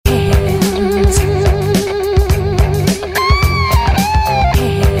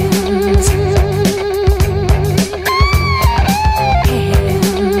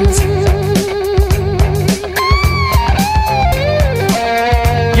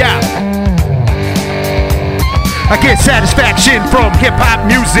I get satisfaction from hip-hop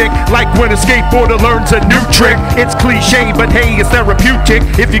music, like when a skateboarder learns a new trick. It's cliche, but hey, it's therapeutic.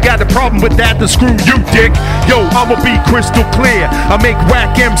 If you got a problem with that, then screw you, dick. Yo, I'ma be crystal clear. I make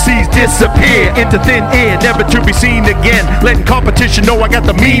whack MCs disappear into thin air, never to be seen again. Letting competition know I got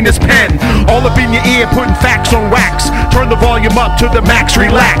the meanest pen. All up in your ear, putting facts on wax. Turn the volume up to the max,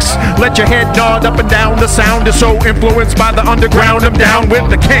 relax. Let your head nod up and down. The sound is so influenced by the underground. I'm down with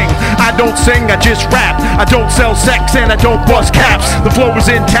the king. I don't sing, I just rap. I don't sell sex and I don't bust caps. The flow is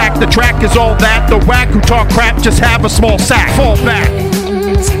intact, the track is all that. The whack who talk crap just have a small sack. Fall back.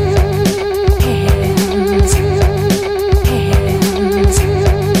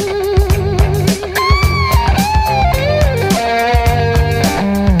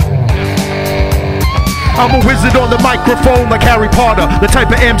 I'm a wizard on the microphone like Harry Potter. The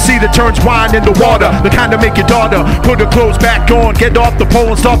type of MC that turns wine into water. The kind to make your daughter put her clothes back on, get off the pole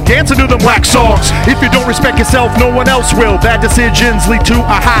and stop dancing to them whack songs. If you don't respect yourself, no one else will. Bad decisions lead to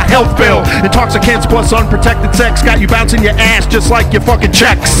a high health bill. Intoxicants plus unprotected sex got you bouncing your ass just like your fucking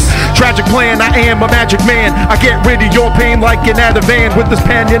checks. Tragic plan, I am a magic man. I get rid of your pain like an Ativan with this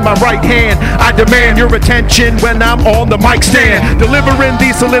pen in my right hand. I demand your attention when I'm on the mic stand. Delivering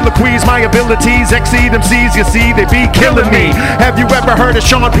these soliloquies, my abilities exceed them. You see, they be killing me. Have you ever heard of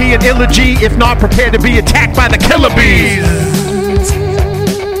Sean P and Illa G? If not, prepare to be attacked by the killer bees.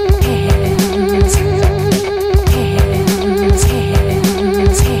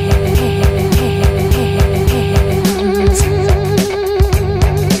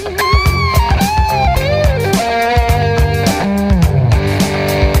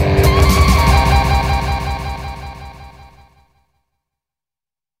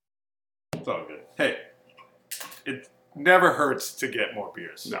 It's all good. Hey. It never hurts to get more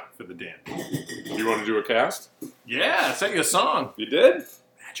beers. No. For the Dan. You want to do a cast? Yeah, I sent you a song. You did?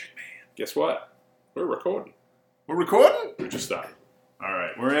 Magic Man. Guess what? We're recording. We're recording? We just started. All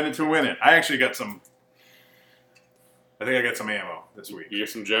right, we're in it to win it. I actually got some. I think I got some ammo this week. You get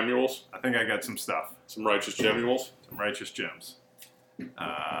some gemules? I think I got some stuff. Some righteous gemules? Some righteous gems.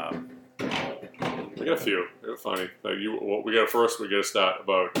 I got a few. They're funny. Like we got first. We got to start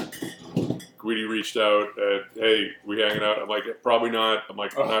about. Guidi reached out. Hey, we hanging out? I'm like, probably not. I'm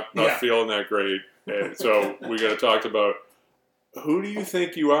like, not feeling that great. And so we got to talk about who do you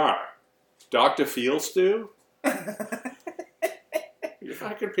think you are, Dr. Feelstew? You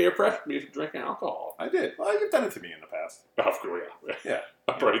fucking peer pressure me to drink alcohol. I did. Well, you've done it to me in the past. Of course, Yeah.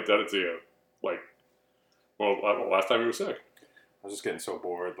 I've already done it to you. Like, well, last time you were sick. I was just getting so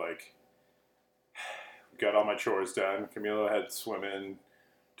bored. Like, got all my chores done. Camila had swimming.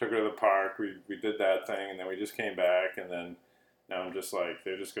 Took her to the park. We did that thing, and then we just came back, and then now I'm just like,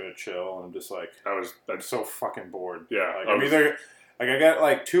 they're just gonna chill, and I'm just like, I'm so fucking bored. Yeah. Like, I'm either like I got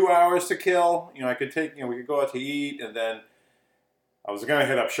like 2 hours to kill. You know, I could take. You know, we could go out to eat, and then I was gonna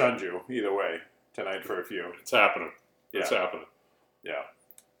hit up Shunju either way tonight for a few. It's happening. Yeah. It's happening. Yeah.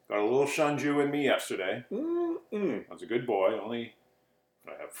 Got a little Shunju in me yesterday. I was a good boy. I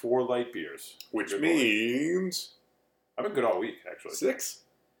have 4 light beers, Which means I've been good all week actually. 6.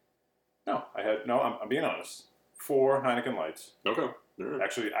 No, I'm being honest. 4 Heineken Lights. Okay. Right.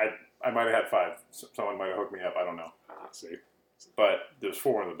 Actually, I might have had 5. Someone might have hooked me up. I don't know. See. But there's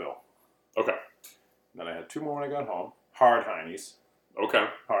 4 in the bill. Okay. Then I had 2 more when I got home. Hard Heinies. Okay.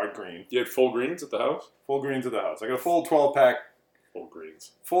 Hard green. You had full greens at the house? Full greens at the house. I got a full 12-pack. Full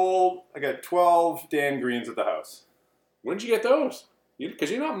greens. I got 12 Dan Greens at the house. When did you get those?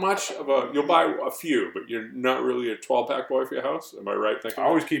 Because you're not much of you'll buy a few, but you're not really a 12-pack boy for your house. Am I right thinking? I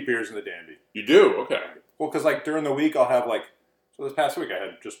always keep beers in the dandy. You do? Okay. Well, because like during the week I'll have so this past week I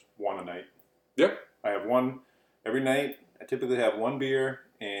had just 1 a night. Yep. I have 1 every night. I typically have 1 beer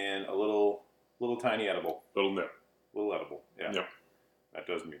and a little tiny edible. Little nip. Little edible. Yeah. Yep. That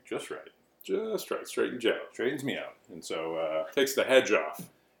does me just right. Just right. Straightens you out. Straightens me out. And so takes the hedge off.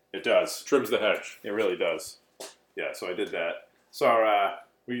 It does. Trims the hedge. It really does. Yeah, so I did that. So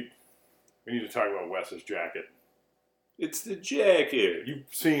we need to talk about Wes's jacket. It's the jacket. You've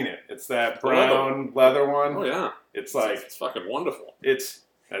seen it. It's that brown leather one. Oh yeah. It's like it's fucking wonderful. That's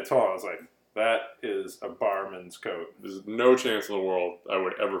all I was like, that is a barman's coat. There's no chance in the world I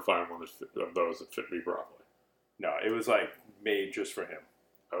would ever find one of those that fit me properly. No, it was like made just for him.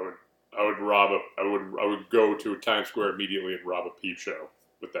 I would go to Times Square immediately and rob a peep show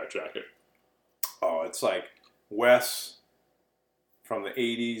with that jacket. Oh, it's like Wes from the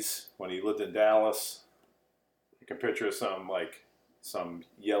 80s when he lived in Dallas. You can picture some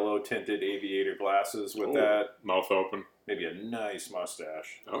yellow tinted aviator glasses with that. Mouth open. Maybe a nice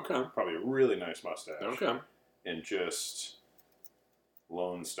mustache. Okay. Probably a really nice mustache. Okay. And just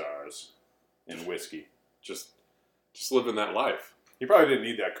Lone Stars and whiskey. Just Just living that life. You probably didn't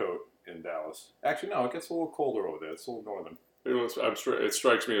need that coat in Dallas. Actually, no, it gets a little colder over there. It's a little northern. It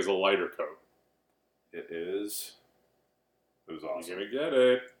strikes me as a lighter coat. It is. It was awesome. You're gonna get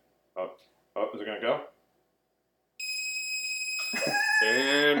it. Oh, is it gonna go?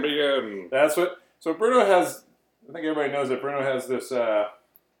 And begin. That's what. So Bruno has. I think everybody knows that Bruno has this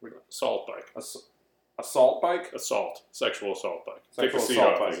Assault bike. assault bike. Sexual assault bike. Sexual Take the seat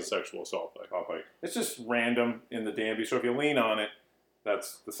assault off bike. as a sexual assault bike. Assault bike. It's just random in the Danby. So if you lean on it,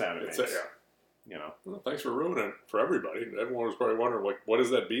 that's the sound it It's makes. yeah. You know. Well, thanks for ruining it for everybody. Everyone was probably wondering, like, what is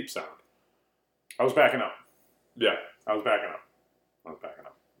that beep sound? I was backing up. Yeah. I was backing up.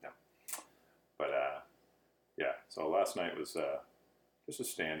 Yeah. But yeah. So last night was just a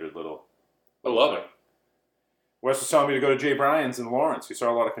standard little. I love it. Wes was telling me to go to Jay Bryan's in Lawrence. He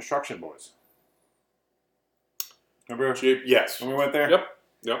saw a lot of construction boys. Remember Yes. when we went there? Yep.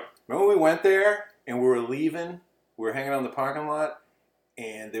 Remember when we went there and we were leaving? We were hanging out in the parking lot,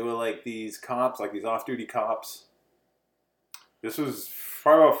 and they were like these cops, like these off-duty cops. This was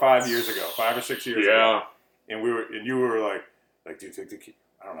probably about 5 years ago, 5 or 6 years ago. And you were like, dude, take the key.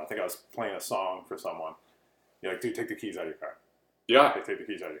 I don't know. I think I was playing a song for someone. You're like, dude, take the keys out of your car. Yeah. Take the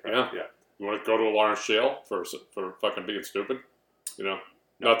keys out of your car. Yeah. You want to go to a Lawrence jail for fucking being stupid? You know?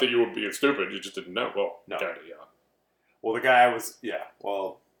 No. Not that you were being stupid, you just didn't know. Well, no. Kinda, yeah. Well, the guy was, yeah.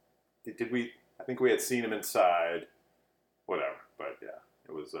 Well, did we? I think we had seen him inside. Whatever, but yeah,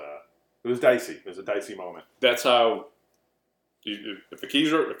 it was dicey. It was a dicey moment. That's how. If the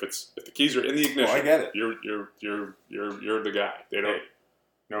keys are in the ignition, I get it. You're the guy. They don't. Hey,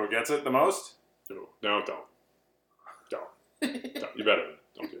 you know who gets it the most? No, don't. You better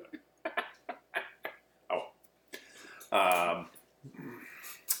don't do that.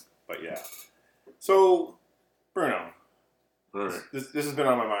 But yeah. So, Bruno, All right. this has been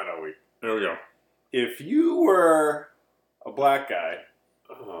on my mind all week. There we go. If you were a black guy,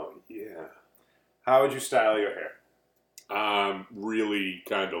 Oh yeah. how would you style your hair? Really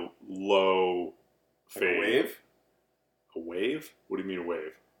kind of low Like fade. a wave? A wave? What do you mean a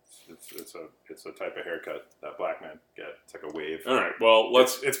wave? It's a type of haircut that black men get. It's like a wave. All right. Well,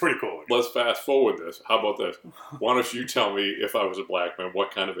 It's pretty cool. let's fast forward this. How about this? Why don't you tell me, if I was a black man,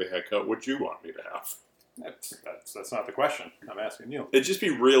 what kind of a haircut would you want me to have? That's not the question. I'm asking you. It'd just be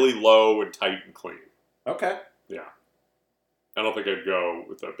really low and tight and clean. Okay. Yeah. I don't think I'd go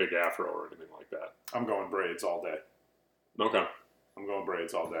with a big afro or anything like that. I'm going braids all day. Okay. I'm going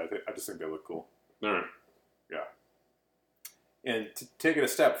braids all day. I just think they look cool. All right. Yeah. And to take it a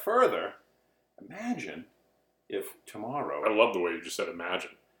step further, imagine if tomorrow. I love the way you just said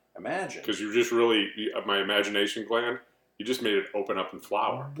imagine. Imagine. Because you just really, my imagination gland, you just made it open up and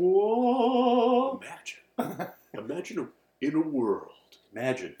flower. Whoa. Imagine. Imagine in a world.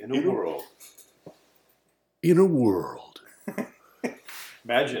 Imagine in a world. In a world.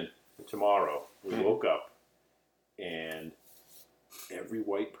 Imagine tomorrow we woke up and every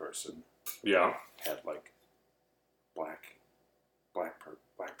white person Yeah. had like black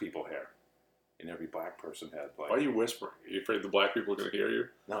people hair, and every black person had like. Why are you whispering? Are you afraid the black people are going to hear you?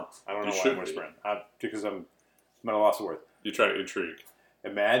 No, I don't You know why should I'm be. whispering. Because I'm at a loss of words. You're trying to intrigue.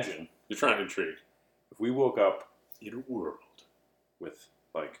 Imagine You're trying to intrigue. if we woke up In a world. with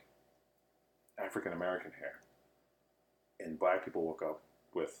like African American hair, and black people woke up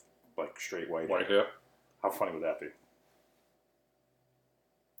with like straight white White hair. hair. How funny would that be?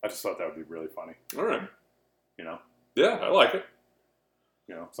 I just thought that would be really funny. All right. You know, Yeah, I like it.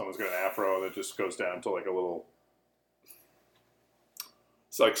 Someone's got an afro that just goes down to like a little.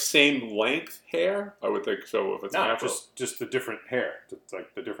 It's like same length hair, I would think. So if it's No, afro. just the different hair. It's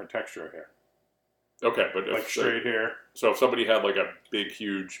like the different texture of hair. Okay, but Like straight hair. So if somebody had like a big,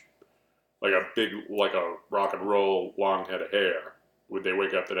 huge, like a rock and roll long head of hair, would they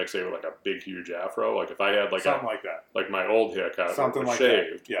wake up the next day with like a big, huge afro? Like if I had like Something like that. like my old haircut, Something was like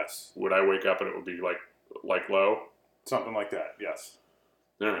shaved, that. Yes. would I wake up and it would be like low? Something like that. Yes.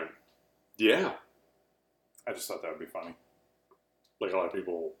 All right. Yeah. I just thought that would be funny. Like a lot of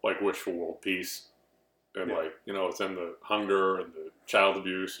people like wish for world peace, and Yeah. like it's in the hunger and the child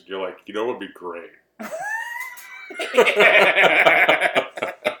abuse, and you're like, what would be great?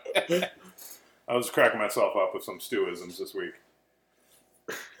 I was cracking myself up with some Stewisms this week.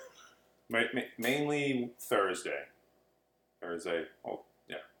 Mainly Thursday. Oh,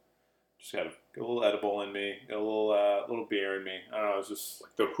 yeah. Just had a little edible in me, got a little beer in me. I don't know. It was just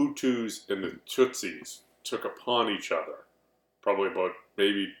The Hutus and the Tutsis took upon each other, probably about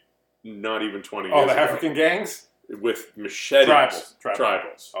maybe not even 20 years the ago, African gangs. with machetes.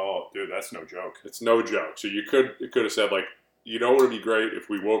 Tribals. Oh, dude, that's no joke. It's no joke. So it could have said like, what would be great if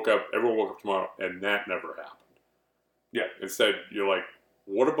we woke up, everyone woke up tomorrow, and that never happened. Yeah. Instead, you're like,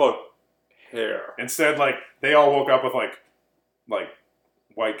 what about hair? Instead, like, they all woke up with, like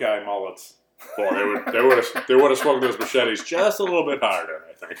white guy mullets. Boy, they would have swung those machetes just a little bit harder,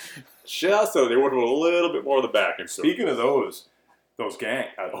 I think. Just so they would have a little bit more of the back into it. Speaking of those gang,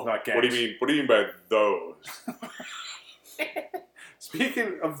 not gangs. What do you mean? What do you mean by those?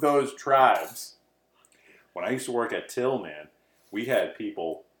 Speaking of those tribes, when I used to work at Till, man, we had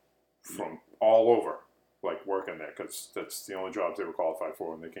people from all over, like, working there, because that's the only jobs they were qualified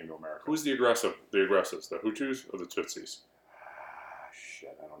for when they came to America. Who's the aggressive? The aggressors, the Hutus or the Tutsis?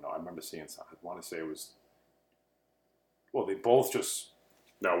 Shit, I don't know. I remember seeing something. I want to say it was. Well, they both just.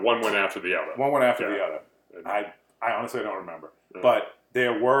 No, one went after the other. One went after Yeah. the other. I honestly don't remember. Yeah. But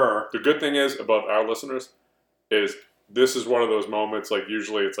there were. The good thing is about our listeners is this is one of those moments, like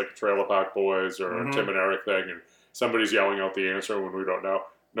usually it's like a Trailer Park Boys or a Tim and Eric thing, and somebody's yelling out the answer when we don't know.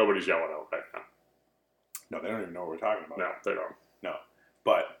 Nobody's yelling out right now. No, they don't even know what we're talking about. No, they don't. No.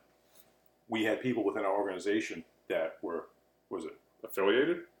 But we had people within our organization that were, was it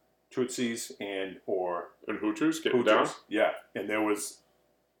Affiliated? Tutsis and Hutus getting Hutus? down? Yeah. And there was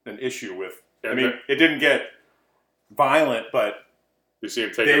an issue with, And I mean, it didn't get violent, but You see them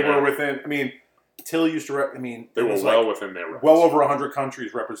taking they were that. within, I mean, Till used to, They there were was well like within their rights. well over 100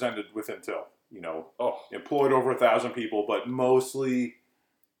 countries represented within Till. You know, Oh, employed over 1,000 people, but mostly,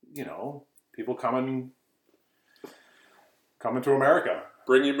 you know, people coming to America.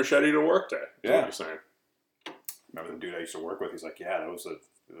 bring your machete to work day. That's Yeah. what you're saying. Remember the dude I used to work with? He's like, yeah, there was a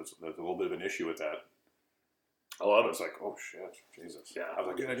little bit of an issue with that. I I love was like, oh shit, Jesus. Yeah. I was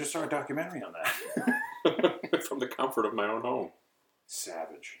like, dude, I just saw a documentary on that. it. From the comfort of my own home.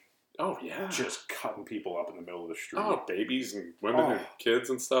 Savage. Oh, yeah. Just cutting people up in the middle of the street. Oh, babies and women and kids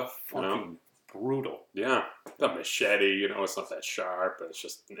and stuff. You know? Fucking brutal. Yeah. The machete, you know, it's not that sharp, but it's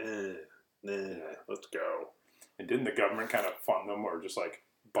just, let's go. And didn't the government kind of fund them or just like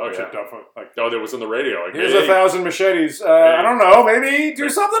Oh, bunch yeah. of stuff? Like, Oh, there was in the radio. Like, here's hey, 1,000 machetes. I don't know. Maybe do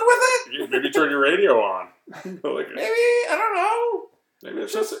something with it. Maybe turn your radio on. Like, Maybe, I don't know. maybe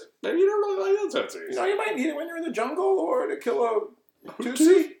it's just, maybe you don't really like that You know, you might need it when you're in the jungle or to kill a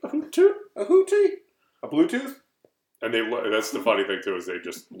Tutsi? Tutsi, a Hootie, a Bluetooth. And that's the funny thing too, is they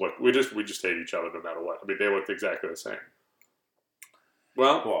just look, we just hate each other no matter what. I mean, they looked exactly the same.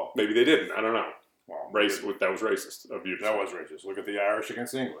 Well, maybe they didn't. I don't know. Well, That was racist of you. that was racist. Look at the Irish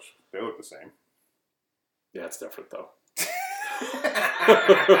against the English. They look the same. Yeah, it's different though.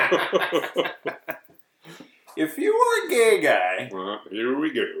 If you were a gay guy, Well, here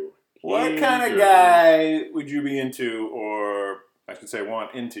we go. what Here kind we of go. guy would you be into, or I should say,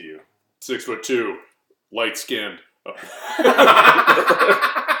 want into you? 6'2", light skinned. Let's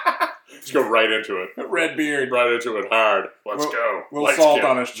go right into it. Red beard. Right into it hard. Let's go. Little Light salt skin.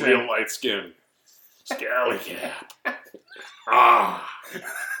 on his chin. Real light skin. Scally cap. Ah.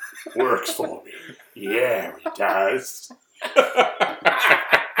 Works for me. Yeah, he does.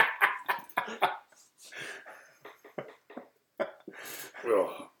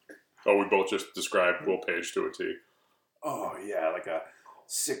 Oh, we both just described Will Page to a T. Oh, yeah, like a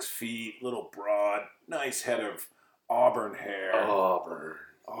 6 feet, little broad, nice head of auburn hair. Auburn.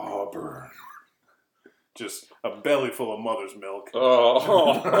 Auburn. Just a belly full of mother's milk. Oh.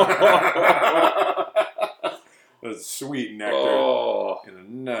 A sweet nectar. Oh. And a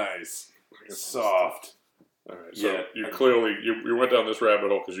nice, soft. All right, so Yeah. you clearly you went down this rabbit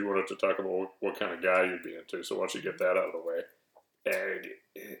hole because you wanted to talk about what kind of guy you'd be into. So why don't you get that out of the way?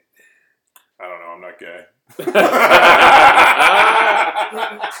 I don't know, I'm not gay.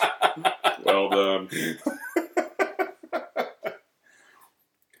 Well done.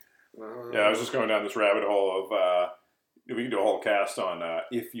 Yeah, I was just going down this rabbit hole of, we can do a whole cast on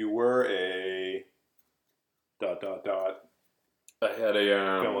if you were a ... I had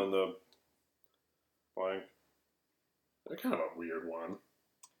a fill in the blank. kind of a weird one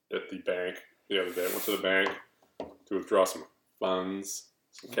at the bank the other day. I went to the bank to withdraw some funds,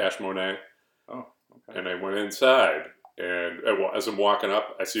 some cash money. Oh, okay. And I went inside, and as I'm walking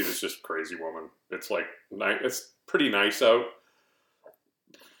up, I see this just crazy woman. It's like, it's pretty nice out,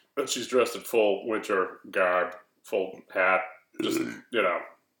 but she's dressed in full winter garb, full hat, just,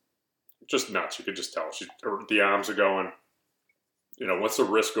 just nuts. You could just tell. The arms are going, once the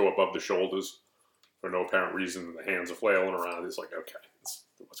wrists go above the shoulders for no apparent reason, and the hands are flailing around, it's like, okay,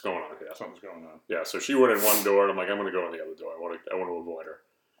 what's going on here? Something's going on. Yeah, so she went in one door, and I'm like, I'm going to go in the other door. I want to avoid her.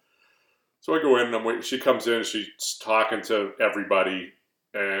 So I go in, and I'm waiting. She comes in, she's talking to everybody,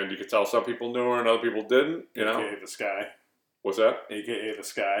 and you could tell some people knew her and other people didn't, AKA the sky. What's that? AKA the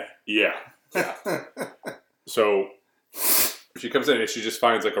sky. Yeah. So She comes in and she just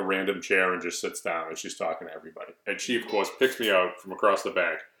finds like a random chair and just sits down and she's talking to everybody. And she, of course, picks me out from across the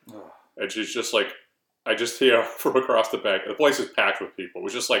bank. And she's just like, I just hear from across the bank. The place is packed with people. It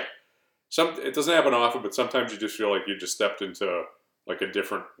was just like, it doesn't happen often, but sometimes you just feel like you just stepped into like a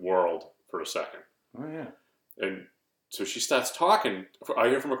different world for a second. Oh, yeah. And so she starts talking. I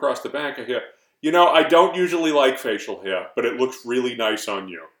hear from across the bank, I hear, I don't usually like facial hair, but it looks really nice on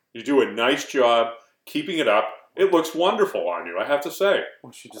you. You do a nice job keeping it up. It looks wonderful on you, I have to say.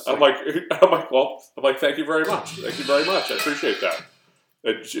 Well, she just I'm like, thank you very much. Thank you very much. I appreciate that.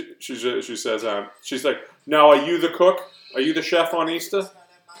 And she says, she's like, now are you the cook? Are you the chef on Easter?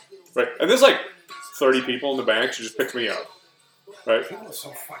 Right. And there's like 30 people in the bank. She just picked me out. Right. That's so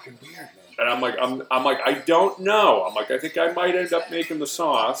fucking weird, man. And I'm like, I don't know. I'm like, I think I might end up making the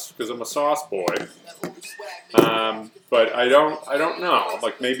sauce because I'm a sauce boy. But I don't know. I'm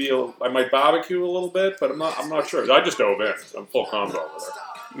like, maybe I might barbecue a little bit, but I'm not sure. I just dove in. I'm full combo with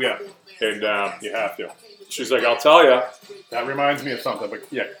her. Yeah. And You have to. she's like, I'll tell you. That reminds me of something, but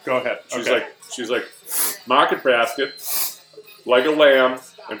yeah, go ahead. She's like, market basket, leg of lamb,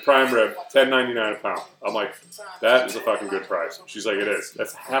 and prime rib, $10.99 a pound. I'm like, that is a fucking good price. She's like, it is.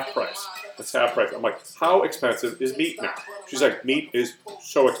 That's half price. That's half price. I'm like, how expensive is meat now? She's like, meat is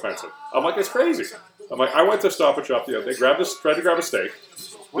so expensive. I'm like, it's crazy. I'm like, I went to Stop and Shop the other day, tried to grab a steak.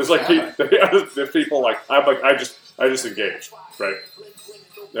 There's like there's people like, I'm like, I just engaged, right?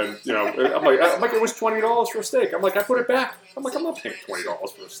 And I'm like, it was $20 for a steak. I'm like, I put it back. I'm like, I'm not paying $20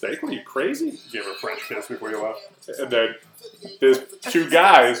 for a steak. What are you, crazy? Did you have a French kiss before you left? And then there's two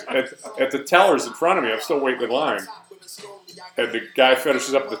guys at the tellers in front of me. I'm still waiting in line. And the guy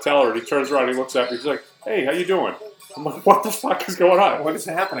finishes up the teller, and he turns around and he looks at me. He's like, hey, how you doing? I'm like, what the fuck is going on? What is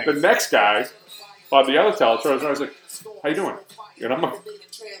happening? The next guy on the other teller turns around and he's like, how you doing? And I'm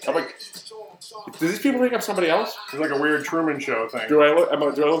like, do these people think I'm somebody else? It's like a weird Truman Show thing. Do I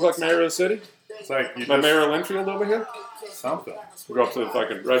look like mayor of the city? It's like you Am I Mayor of Linfield over here? something. We go up to the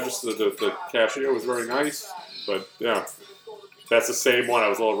fucking register. The cashier was very nice, but yeah, that's the same one. I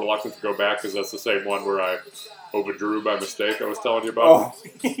was a little reluctant to go back because that's the same one where I overdrew by mistake. I was telling you about.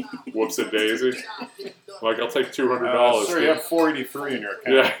 Oh. Whoops a daisy. Like, I'll take $200. Sir, you have $4.83 in your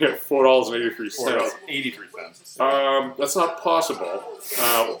account. Yeah, $4.83. $4.83. That's not possible.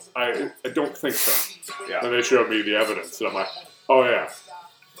 I don't think so. Yeah. And they showed me the evidence, and I'm like, oh yeah.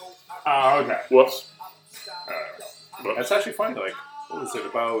 Oh, okay. Whoops. That's actually funny. Like, what was it,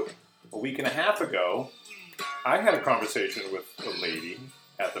 about a week and a half ago, I had a conversation with a lady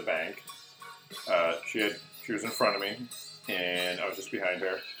at the bank. She was in front of me, and I was just behind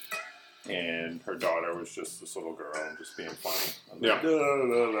her. And her daughter was just this little girl and just being funny. Yeah. Like, da, da,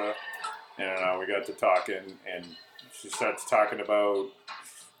 da, da. And we got to talking, and she starts talking about,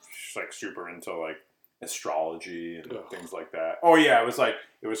 she's like super into like astrology and things like that. Oh yeah, it was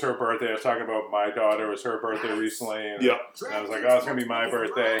her birthday. I was talking about my daughter. It was her birthday recently. And, Yeah. and I was like, oh, it's going to be my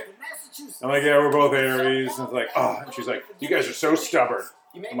birthday. I'm like, yeah, we're both Aries. And it's like, oh, and she's like, you guys are so stubborn.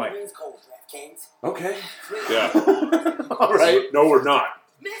 I'm like, okay. Yeah. All right. No, we're not.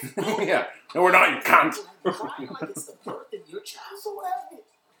 Yeah. No, we're not, you cunt.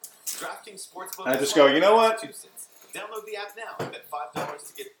 I just go, you know what? Download the app now. I bet $5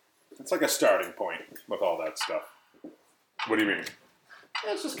 to get. It's like a starting point with all that stuff. What do you mean?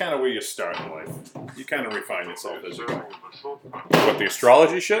 It's just kind of where you start in life. You kind of refine yourself as you go. What, the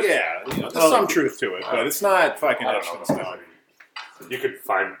astrology shit? Yeah, there's some truth to it, but it's not fucking I don't etched know. in stone. You could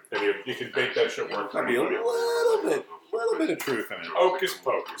find you could make that shit work. There'd be a little bit of truth in it. Hocus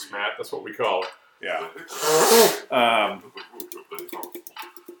pocus, Matt. That's what we call it. Yeah.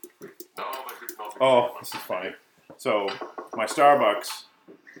 Oh, this is funny. So, my Starbucks,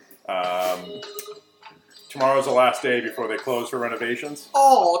 tomorrow's the last day before they close for renovations.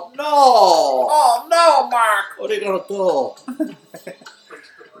 Oh no! Oh no, Mark! What are you gonna do?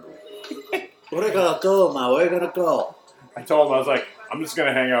 What are you gonna do, man? Where are you gonna go? I told them, I was like, I'm just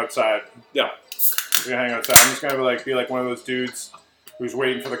gonna hang outside. Yeah. I'm just gonna hang outside. I'm just gonna be like one of those dudes who's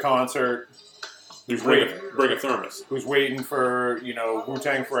waiting for the concert. You bring a thermos. Who's waiting for,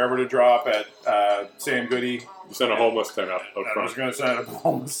 Wu-Tang Forever to drop at Sam Goody. You send a homeless tent up I front. was going to send a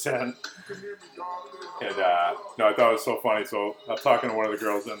homeless tent. And, no, I thought it was so funny. So I was talking to one of the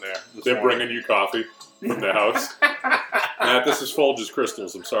girls in there. They're bringing you coffee from the house. Matt, this is Folgers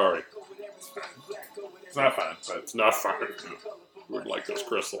Crystals. I'm sorry. It's not fun, but It's not fun. We would like those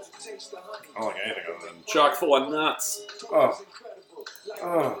crystals. I don't like anything other than... Chock full of nuts.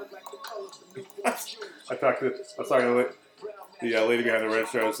 Oh. I was talking to the lady behind the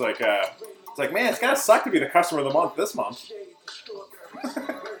register. I was like, it's like, man, it's gotta suck to be the customer of the month this month.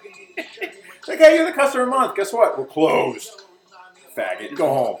 It's like, hey, you're the customer of the month. Guess what? We're closed. faggot. Go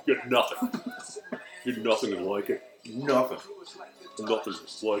home. You got nothing. You got nothing like it. Nothing. Nothing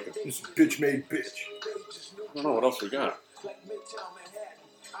like it. This bitch made bitch. I don't know what else we got.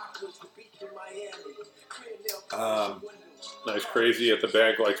 Nice Crazy at the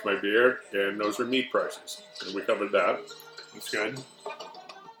bank likes my beer, and those are meat prices. And we covered that. That's good.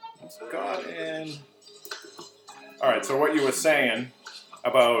 God, and all right. So what you were saying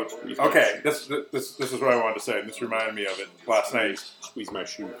about this is what I wanted to say. And this reminded me of it last night. Squeeze my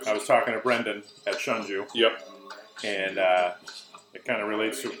shoe. I was talking to Brendan at Shunju. Yep. And it kind of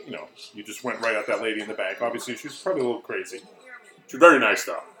relates to, you just went right at that lady in the bank. Obviously, she's probably a little crazy. She's very nice,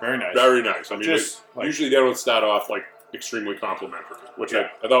 though. Very nice. Very nice. I mean, Just, usually they don't start off like extremely complimentary, which I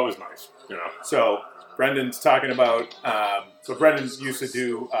thought was nice. So Brendan's talking about. So Brendan used to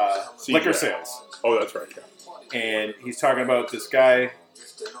do liquor sales. Oh, that's right. Yeah. And he's talking about this guy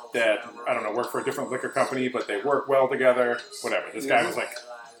that, I don't know, worked for a different liquor company, but they work well together. Whatever. This guy was like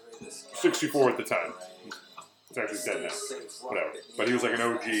 64 at the time. He's actually dead now. Whatever. But he was like an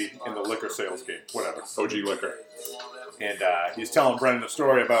OG in the liquor sales game. Whatever. OG liquor. And he's telling Brendan a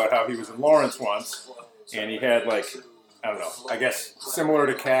story about how he was in Lawrence once, and he had like, I don't know, I guess similar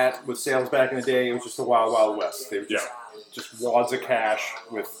to Cat with sales back in the day. It was just the Wild Wild West. They were just wads of cash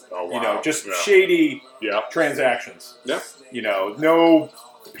with, just shady transactions. Yeah. No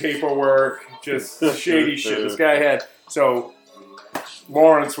paperwork, just shady shit. This guy had, so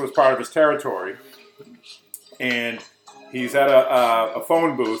Lawrence was part of his territory, and he's at a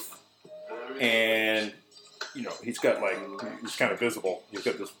phone booth, and he's got he's kind of visible. He's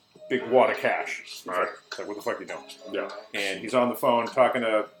got this big wad of cash. It's like, what the fuck are you doing? Yeah. And he's on the phone talking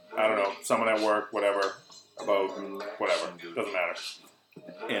to, I don't know, someone at work, whatever, about whatever. Doesn't matter.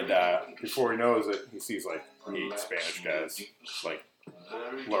 And before he knows it, he sees 8 Spanish guys,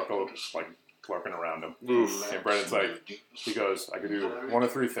 lurking around him. Oof. And Brendan's he goes, I could do one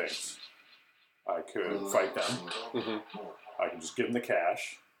of 3 things. I could fight them. Mm-hmm. I can just give them the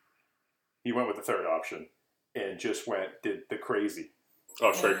cash. He went with the third option. And just did the crazy.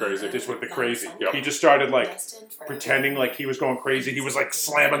 Oh, straight crazy. Just went the crazy. Yep. He just started pretending like he was going crazy. He was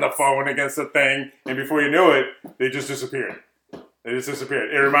slamming the phone against the thing. And before you knew it, they just disappeared.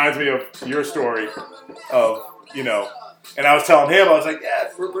 It reminds me of your story of, and I was telling him, I was like, yeah,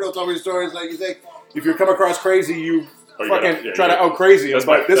 Bruno told me stories you think if you come across crazy, you try to out crazy him.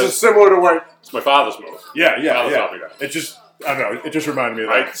 But this is similar to what... It's my father's move. Yeah. Taught me that. It just, I don't know, it just reminded me of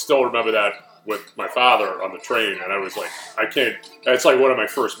that. I still remember that with my father on the train, and I was like, I can't. It's like one of my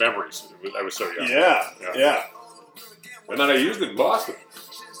first memories. I was so young. Yeah. And then I used it in Boston.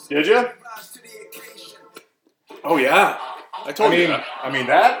 Did you? Oh yeah, I told you that. I mean,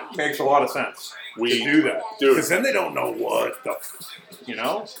 that makes a lot of sense. To do that, dude. Because then they don't know what the,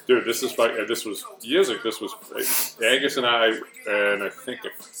 Dude, this was years ago. This was Angus and I, and I think a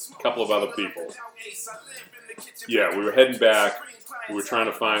couple of other people. Yeah, we were heading back. We were trying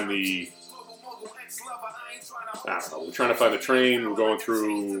to find the. I don't know. We're trying to find the train. We're going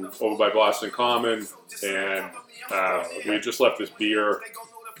through over by Boston Common, and we had just left this beer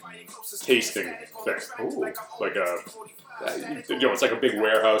tasting thing. Ooh. Like a, it's like a big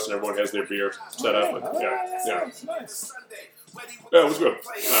warehouse, and everyone has their beer set up. And, yeah, it was good.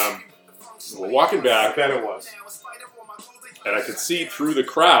 We're walking back. I bet it was. And I could see through the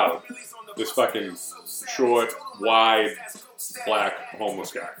crowd this fucking short, wide, black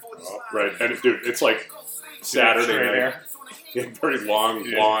homeless guy. Right, and dude, it's like Saturday night. He had very long,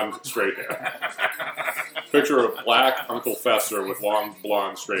 blonde, straight hair. Picture of black Uncle Fester with long,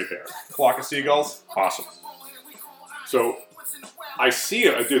 blonde, straight hair. Flock of seagulls. Awesome. So I see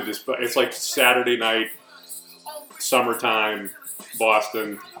it. Dude, it's like Saturday night, summertime,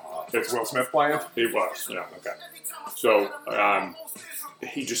 Boston. It's Will Smith playing? He was, yeah. Okay. So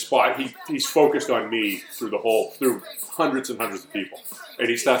he just he's focused on me through hundreds and hundreds of people. And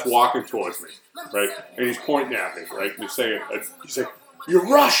he starts walking towards me, right? And he's pointing at me, right? And he's like, "You're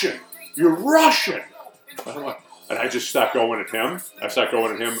Russian! You're Russian!" And I just start going at him. I start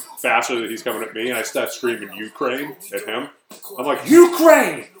going at him faster than he's coming at me, and I start screaming Ukraine at him. I'm like,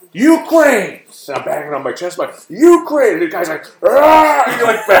 Ukraine! Ukraine! And I'm banging on my chest, like, Ukraine! And the guy's like, ah!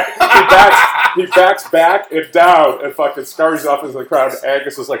 And he backs back and down and fucking scurries off into the crowd. And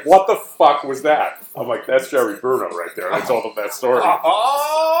Angus is like, what the fuck was that? I'm like, that's Jerry Bruno right there. And I told him that story.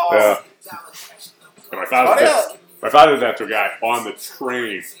 Oh! Yeah. And my father did that to a guy on the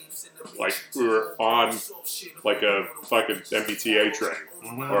train. Like, we were on, like, a fucking MBTA train,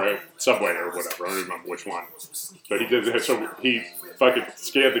 or a subway or whatever, I don't remember which one. But he did that, so he fucking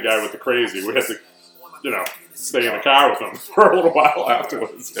scared the guy with the crazy. We had to, stay in the car with him for a little while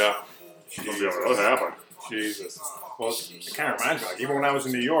afterwards. Yeah. What happened? Jesus. Well, it kind of reminds me, like, even when I was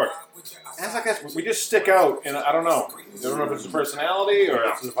in New York, as I guess we just stick out, and I don't know. I don't know if it's a personality or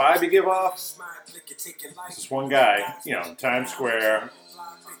if it's a vibe you give off. This one guy, you know, Times Square,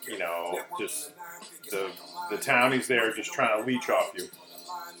 you know, just the townies there just trying to leech off you.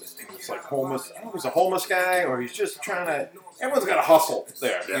 It's like homeless. I don't know if he's a homeless guy or he's just trying to. Everyone's got to hustle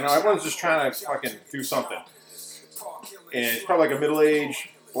there. You know, everyone's just trying to fucking do something. And it's probably like a middle-aged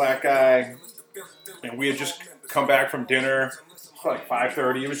black guy. And we had just come back from dinner. It's like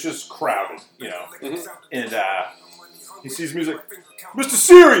 5:30. It was just crowded, you know. Mm-hmm. And he sees music. Mr.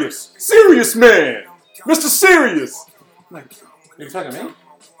 Serious man, Mr. Serious. I'm like, are you talking to me?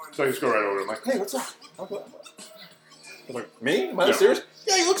 So I just go right over to him, like, hey, what's up? I'm like, me? Am I serious?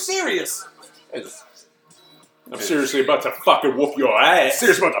 Yeah, you look serious. I'm seriously about to fucking whoop your ass.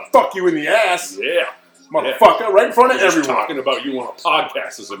 Serious about to fuck you in the ass. Yeah. Motherfucker, right in front of everyone. Talking about you on a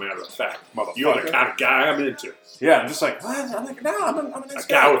podcast, as a matter of fact. You're the kind of guy I'm into. Yeah, I'm just like, what? I'm like, no, I'm a nice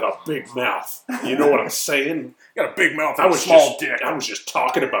guy. Guy with a big mouth. You know what I'm saying? You got a big mouth and a small dick. I was just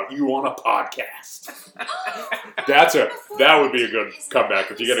talking about you on a podcast. That would be a good comeback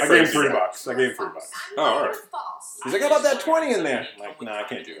if you get a crazy. I gave him $3. I gave him $3. Oh, all right. He's like, how about that 20 in there? I'm like, no, I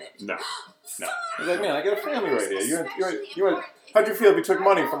can't do that. No. He's like, man, I got a family right here. How'd you feel if you took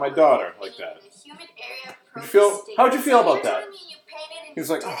money from my daughter like that? How'd you feel about that? He's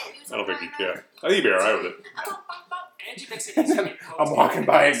like, oh. I don't think he'd care. I think he'd be all right with it. And then I'm walking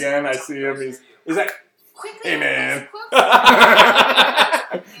by again. I see him. He's like, hey, man.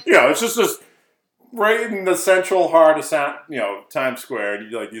 You know, it's just this right in the central heart of Times Square,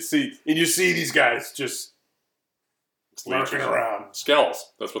 and you see these guys just lurking around.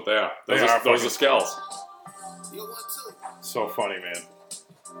 Skells. That's what they are. Those are skells. So funny, man.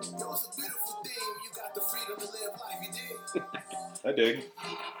 I dig.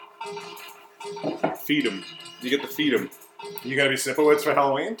 Feed him. You get to feed him. You gotta be Sipowicz for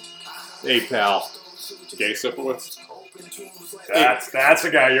Halloween? Hey, pal. Gay Sipowicz? That's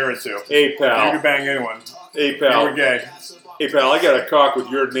the guy you're into. Hey, pal. You can bang anyone. Hey, pal. You're gay. Hey, pal, I got a cock with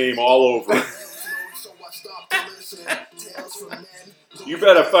your name all over it. You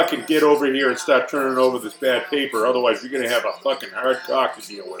better fucking get over here and start turning over this bad paper, otherwise you're gonna have a fucking hard cock to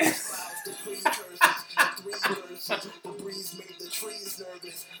deal with.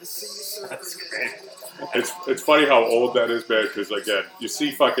 That's great. It's funny how old that is, man, because again, you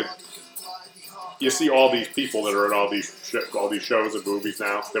see all these people that are in all these shows and movies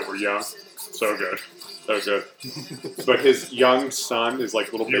now that were young. So good. But his young son, his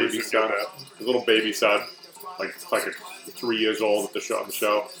like little baby son, like 3 years old on the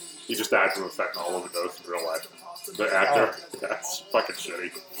show, he just died from a fentanyl overdose in real life. The actor, that's fucking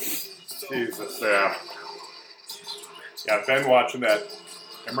shitty. Jesus. Yeah. Yeah, Ben watching that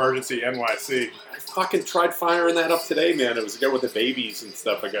Emergency NYC. I fucking tried firing that up today, man. It was good with the babies and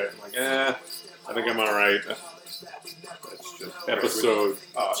stuff. I'm like, I think I'm all right. That's just episode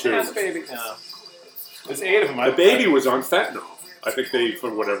 2. Yeah, the baby. No. There's 8 of them. The baby was on fentanyl. I think they, for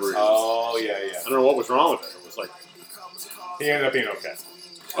whatever reason. Oh, yeah. I don't know what was wrong with it. It was like... He ended up being okay.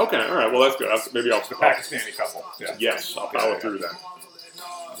 Okay, all right. Well, that's good. Maybe I'll... The Pakistani couple. Yeah. Yes, I'll power through that.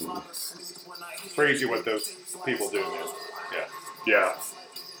 Crazy what those people do, man. Yeah.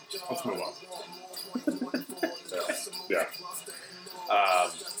 Let's move on. Yeah.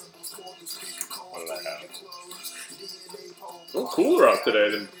 What did I have? A little cooler out today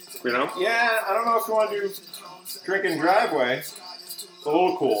than, you know? Yeah, I don't know if you want to do drinking driveway. It's a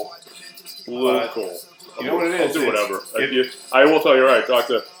little cool. A little cool. You know what it is? I'll do whatever. I will tell you, right,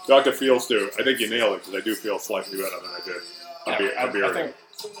 Dr. Fields too. I think you nailed it because I do feel slightly better than I did. I think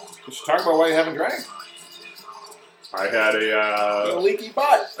we should talk about why you haven't drank. I had a leaky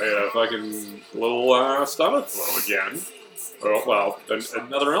butt. I had a fucking little stomach flu again. Well,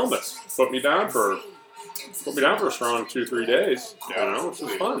 another illness put me down for a strong 2-3 days. Yeah, you know, which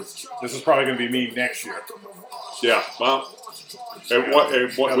was fun. This is probably going to be me next year. Yeah, well,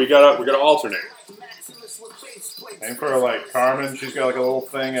 we gotta alternate. And for like Carmen, she's got like a little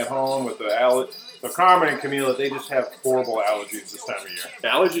thing at home with the allergy. So Carmen and Camila, they just have horrible allergies this time of year.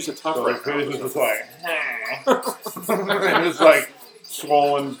 Allergies are tough. So right their face is just like, and it's like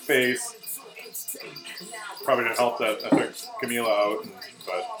swollen face. Probably didn't help that I took Camila out,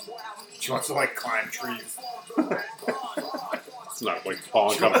 but she wants to like climb trees. It's not like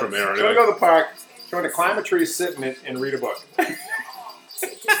pollen comes from there. She want to go to the park. She want to climb a tree, sit in it, and read a book.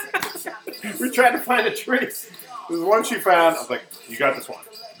 We tried to find a tree. There's one she found. I was like, you got this one.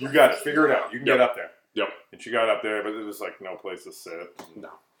 You got it. Figure it out. You can get up there. Yep. And she got up there, but there was like no place to sit. No.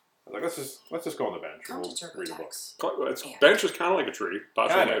 I was like, let's just go on the bench and we'll read a book. Bench is kind of like a tree,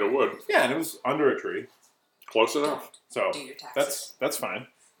 possibly made of wood. Yeah, and it was under a tree. Close enough. So Do your taxes. that's fine.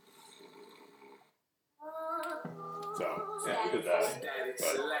 So yeah, we did that.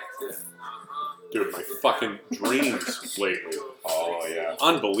 But, Dude, my fucking dreams lately. oh yeah,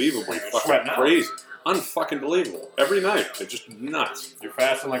 Unbelievably You're fucking sweating out. crazy. Unfucking believable. Every night. They're just nuts. you're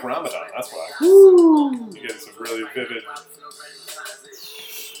fasting like Ramadan. That's why. You get some really vivid.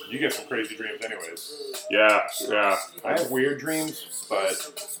 You get some crazy dreams, anyways. Yeah, yeah. I have weird dreams,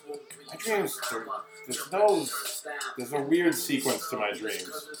 but my dreams, there's a weird sequence to my dreams.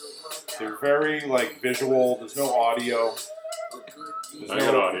 They're very, like, visual. There's no audio. I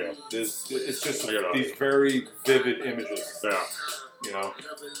got audio. It's just I got these audio. very vivid images, Yeah. you know?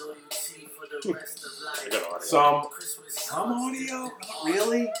 I got audio. Some audio? Not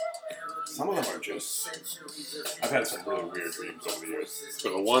really. Some of them are just... I've had some really weird dreams over the years.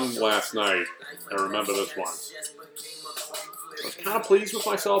 So the one last night, I remember this one. I was kind of pleased with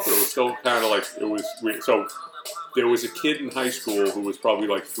myself, but it was still kind of like, it was weird. So there was a kid in high school who was probably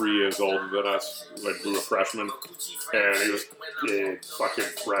like 3 years older than us, like we were freshmen, and he was a big fucking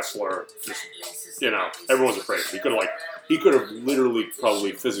wrestler. Just, you know, everyone was afraid of him. He could have literally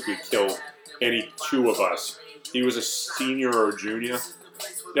probably physically killed any two of us. He was a senior or a junior.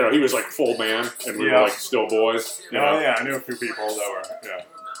 You know, he was like full man, and we were like still boys. You know? Yeah, I knew a few people that were, yeah.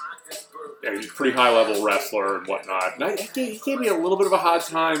 Yeah, he's a pretty high-level wrestler and whatnot. And he gave me a little bit of a hard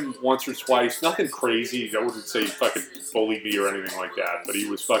time once or twice. Nothing crazy. I wouldn't say he fucking bullied me or anything like that. But he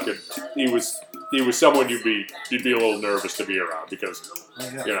was someone you'd be a little nervous to be around because,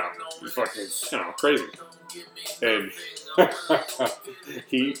 you know, he's fucking, you know, crazy. And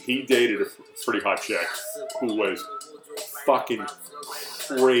he dated a pretty hot chick who was fucking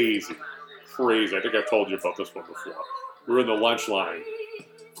crazy. I think I've told you about this one before. We were in the lunch line.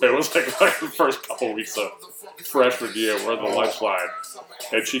 It was like the first couple of weeks of freshman year. We're in the lunch line,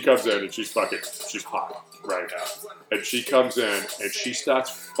 and she comes in, and she's hot right now. And she comes in, and she starts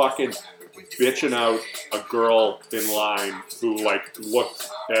fucking bitching out a girl in line who, like,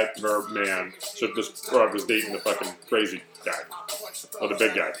 looked at her man. So this girl was dating the fucking crazy guy. Or the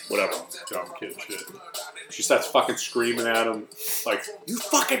big guy, whatever. Dumb kid shit. She starts fucking screaming at him, like, "You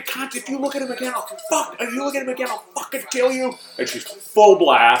fucking cunt, if you look at him again, I'll fucking kill you." And she's full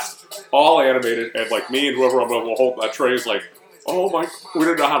blast, all animated, and like me and whoever I'm gonna hold that tray is like, oh my, we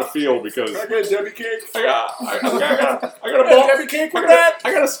didn't know how to feel because I got Debbie cake. I got a bone. Debbie cake with that.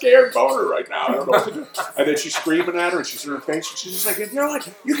 I got a scared boner right now. I don't know what to do. And then she's screaming at her, and she's in her face, and she's just like,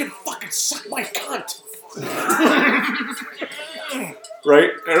 you can fucking suck my cunt.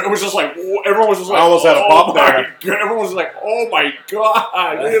 Right? And it was just like, everyone was just like, I almost had a pop there. Everyone was like, oh my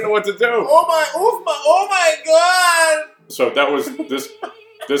God. We didn't know what to do. Oh my God! So that was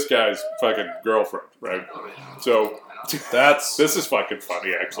this guy's fucking girlfriend, right? So this is fucking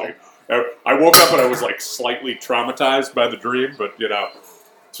funny, actually. I woke up and I was like slightly traumatized by the dream, but you know.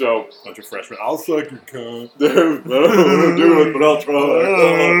 So, Bunch of freshmen. I'll suck your cunt. dude, I don't want to do it, but I'll try.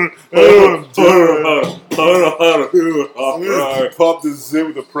 I don't know how to do it. I'll try. Pop the zip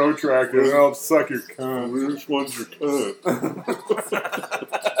with a protractor and I'll suck your cunt. Which one's your cunt?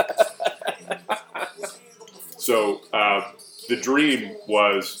 So, the dream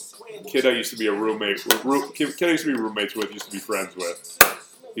was kid I used to be a roommate. Kid I used to be roommates with, used to be friends with.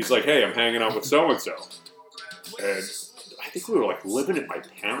 He's like, hey, I'm hanging out with so and so, and I think we were like living at my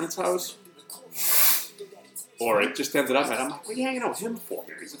parents' house, or it just ended up. And I'm like, what are you hanging out with him for,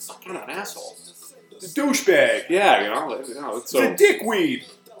 man? He's kind of an asshole. The douchebag. Yeah, you know. So It's a dickweed.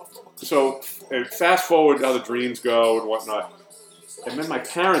 So fast forward how the dreams go and whatnot. I'm in my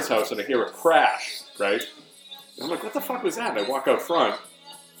parents' house and I hear a crash, right? And I'm like, what the fuck was that? And I walk out front,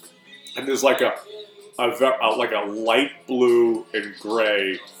 and there's like a light blue and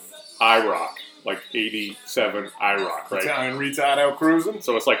gray IROC, like 87 IROC, right? Italian retard out cruising.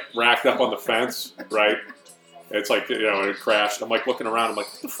 So it's like racked up on the fence, right? It's like, you know, it crashed. I'm like looking around. I'm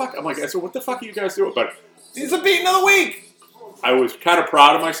like, what the fuck? I said, what the fuck are you guys doing? But He's a beating of the week. I was kind of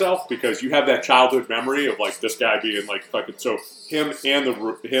proud of myself because you have that childhood memory of like this guy being like fucking. So him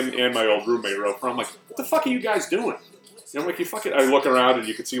and my old roommate were over. I'm like, what the fuck are you guys doing? You know, like you fucking. I look around and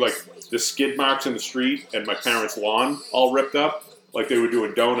you can see like the skid marks in the street and my parents' lawn all ripped up, like they were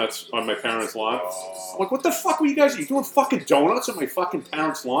doing donuts on my parents' lawn. I'm like, what the fuck were you guys? Are you doing fucking donuts on my fucking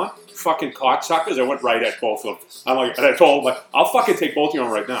parents' lawn? Fucking cocksuckers! I went right at both of them. I'm like, and I told them, like, I'll fucking take both of you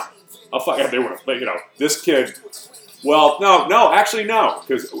on right now. I'll fucking. They were, you know, this kid. Well, no, actually no,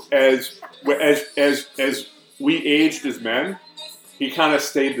 because as we aged as men, he kind of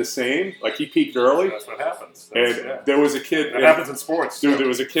stayed the same. Like he peaked early. That's what happens. There was a kid. That happens in sports. Dude, there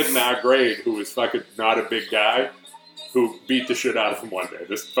was a kid in our grade who was fucking not a big guy, who beat the shit out of him one day.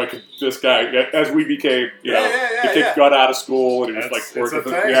 This guy, as we became, you know, yeah, the kid yeah. got out of school and he was That's- like working. it's a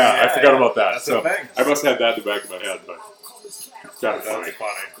thing. I forgot Yeah. about that. That's so a thing. I must have had that in the back of my head, but kind of That's funny.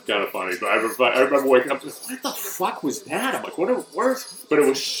 funny. Kind of funny. But I remember waking up, what the fuck was that? I'm like, where's? But it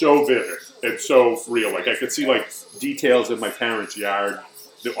was so vivid and so real. Like I could see like details in my parents' yard,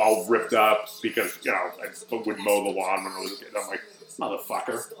 they're all ripped up because you know I would mow the lawn when I was a kid. I'm like,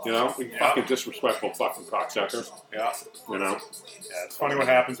 motherfucker, you know, you fucking disrespectful fucking cocksuckers, Yeah. you know. Yeah, it's funny what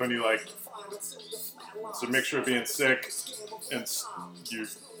happens when you like. It's a mixture of being sick and you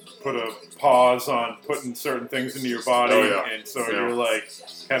put a pause on putting certain things into your body, Oh, yeah. and so Yeah. you're like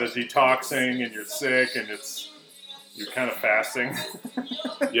kind of detoxing, and you're sick, and you're kind of fasting.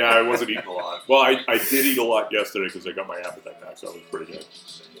 Yeah, I wasn't eating a lot. Well, I did eat a lot yesterday because I got my appetite back, so it was pretty good.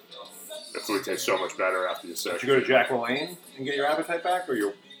 The food tastes so much better after you're sick. Did you go to Jack LaLanne and get your appetite back, or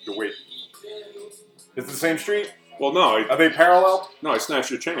your weight? Is it the same street? Well, no, Are they parallel? I snatched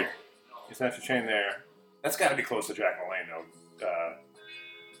your chain. You snatched a chain there. That's got to be close to Jack LaLanne, though.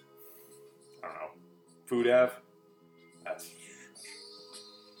 I don't know. Food Ave? That's...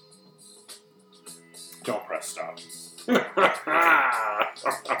 Don't press stop. I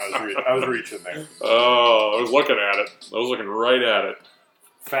was reaching there. Oh, I was looking at it. I was looking right at it.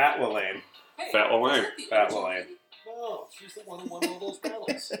 Fat LaLanne. Fat LaLanne. Fat LaLanne. No, she's the one who won all those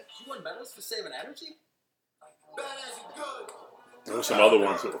medals. She won medals for saving energy? There were some other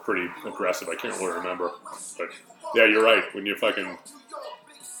ones that were pretty aggressive. I can't really remember. But yeah, you're right. When you're cleaning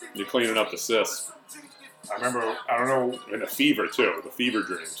up the cysts. I remember, I don't know. And the fever, too. The fever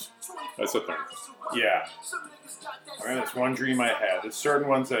dreams. That's the thing. Yeah. I remember this one dream I had. There's certain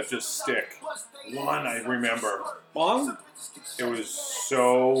ones that just stick. One I remember. Mom? It was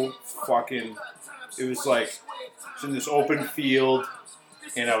so fucking... It was like... It's in this open field.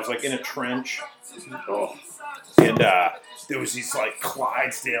 And I was like in a trench. Oh. And there was these like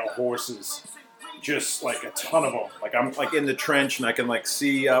Clydesdale horses. Just like a ton of them. Like I'm like in the trench and I can like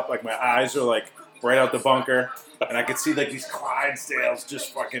see up. Like my eyes are like right out the bunker. And I could see like these Clydesdales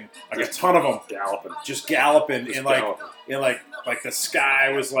just fucking... Like a ton of them. Galloping. Just galloping. Just And like... galloping. And like the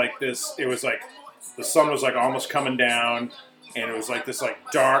sky was like this. It was like the sun was like almost coming down, and it was like this like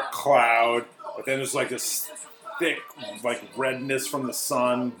dark cloud. But then there's like this thick like redness from the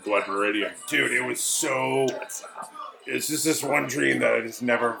sun. Blood meridian. Dude, it was so. It's just this one dream that I just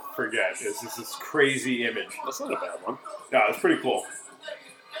never forget. It's just this crazy image. That's not a bad one. Yeah, it's pretty cool.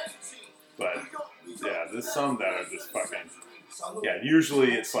 But yeah, there's some that are just fucking. Yeah,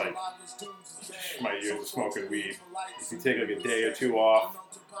 usually it's like my years of smoking weed. If you take like a day or two off,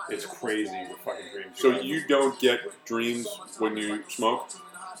 it's crazy the fucking dreams. So you don't get dreams when you smoke?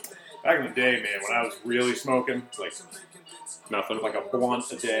 Back in the day, man, when I was really smoking, like Nothing? like a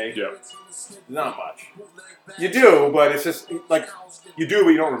blunt a day, Yeah. not much. You do, but it's just like you do, but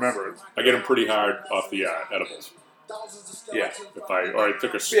you don't remember it. I get them pretty hard off the edibles. Yeah, I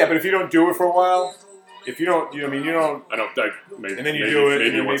took a... yeah, but if you don't do it for a while, if you don't, you know, I mean, you don't, maybe, and then you maybe, do it, maybe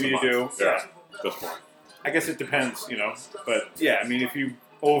and then once maybe a you do. month. Yeah. At this point. I guess it depends, you know. But yeah, I mean, if you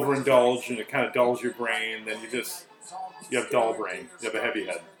overindulge and it kind of dulls your brain, then you have dull brain. You have a heavy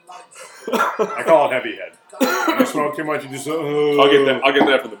head. I call it heavy head. When you smoke too much, you just I'll get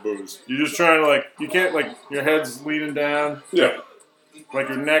that from the booze. You're just trying to like you can't like your head's leaning down. Yeah. Like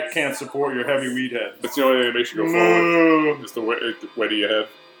your neck can't support your heavy weed head. That's the only thing that makes you go forward. Just the weight of your head.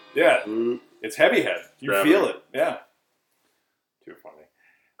 Yeah, it's heavy head. You Gravity. feel it. Yeah. Too funny.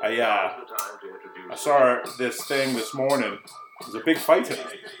 I saw this thing this morning. There's a big fight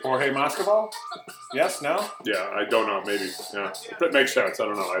tonight. Jorge Masvidal? Yes? No? Yeah, I don't know. Maybe. Yeah. It makes sense. I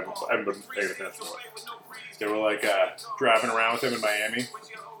don't know. I haven't been paying attention to it. They were like driving around with him in Miami.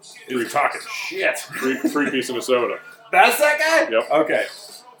 They were talking shit. Free piece of a soda. That's that guy? Yep. Okay.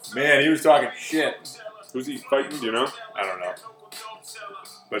 Man, he was talking shit. Who's he fighting? Do you know? I don't know.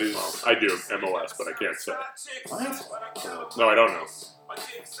 But he's... Well, I do. MOS, but I can't say. What? No, I don't know.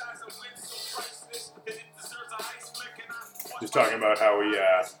 He's talking about how he,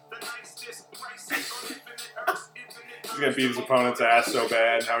 he's gonna beat his opponent's ass so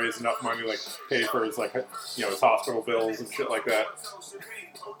bad, how he has enough money to like pay for his like his hospital bills and shit like that.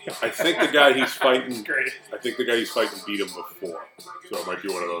 I think the guy he's fighting. Great. I think the guy he's fighting beat him before, so it might be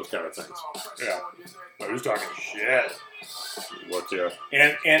one of those kind of things. Yeah. But he was talking shit. What? Yeah.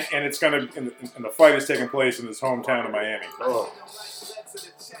 And it's gonna and the fight is taking place in his hometown of Miami. Oh.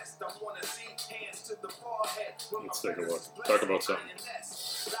 Let's take a look. Talk about something.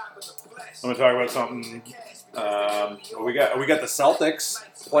 I'm gonna talk about something. We got the Celtics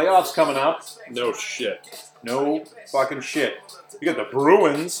playoffs coming up. No shit. No fucking shit. You got the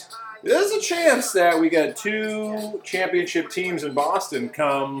Bruins There's a chance that we got 2 championship teams in Boston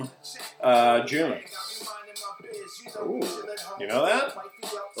come June. Ooh, you know that?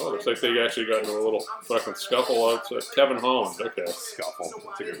 Oh, looks like they actually got into a little fucking scuffle out. Kevin Holmes, okay. Scuffle.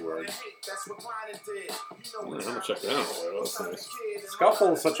 That's a good word. I'm gonna check that out. That's nice.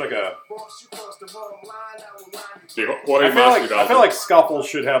 Scuffle is such like a. I I feel like scuffle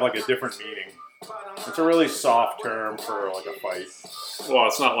should have like a different meaning. It's a really soft term for like a fight. Well,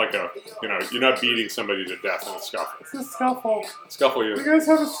 it's not like you're not beating somebody to death in a scuffle. It's a scuffle. Scuffle, You guys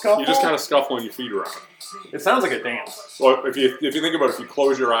have a scuffle? you just kind of scuffling your feet around. It sounds like a dance. Well, if you think about it, if you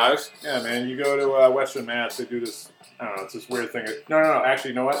close your eyes, Yeah, man. You go to Western Mass, they do this. I don't know. It's this weird thing. No.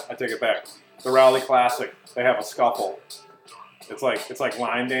 Actually, you know what? I take it back. The Raleigh Classic. They have a scuffle. It's like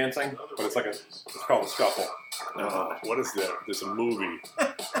line dancing, but it's called a scuffle. what is that? There's a movie.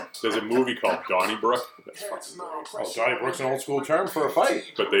 There's a movie called Donnybrook. That's fucking great. Oh, Donnybrook's an old school term for a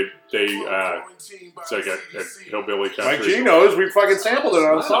fight. But it's like a hillbilly country. Like G knows, we fucking sampled it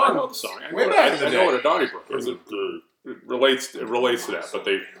on a I song. know the song. I Way know, back in the I know day. what a Donnybrook is. It relates to that, but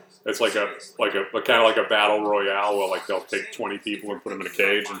it's like a kind of like a battle royale where like they'll take 20 people and put them in a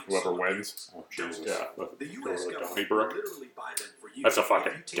cage and whoever wins. Oh Jesus! Yeah, but Donnybrook. That's a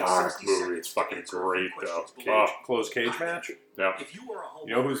fucking dark movie. It's fucking great though. Closed cage match. Yeah.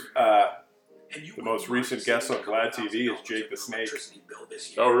 You know who's the most recent guest on Glad TV is Jake the Snake.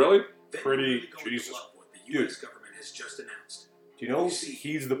 Oh really? Pretty Jesus, dude. Do you know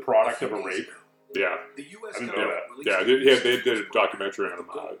he's the product of a rape? Yeah. I didn't know that. Yeah, they did a documentary on him.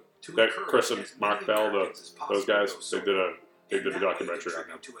 That Chris and Mark Bell, those guys, they did a documentary on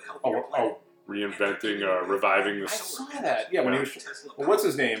him. Oh, Reinventing, reviving I this. saw that. Yeah, when he was. Well, what's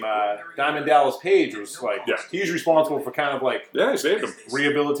his name? Diamond Dallas Page was like. Yeah. He's responsible for kind of like Yeah, he saved him.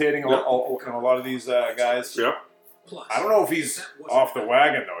 rehabilitating a lot of these guys. Yeah. I don't know if he's off the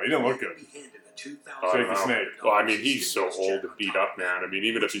wagon though. He didn't look good. Jake the Snake. Well, I mean, he's so old and beat up, man. I mean,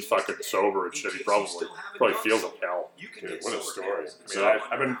 even if he's fucking sober and shit, he probably feels like hell. Dude, what a story. I mean,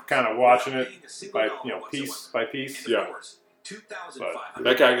 I've been kind of watching it piece by piece. Yeah. But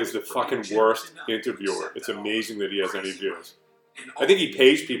that guy is the fucking worst interviewer. It's amazing that he has any views. I think he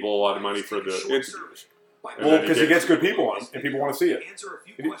pays people a lot of money for the interviews. Well, because he gets good people on, and people want to see it.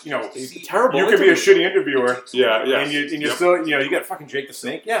 You know, He's terrible. you can be a shitty interviewer, Yeah, yeah. and you're still, you got fucking Jake the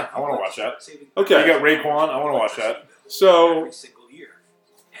Snake. Yeah, I want to watch that. Okay. You got Raekwon. I want to watch that. So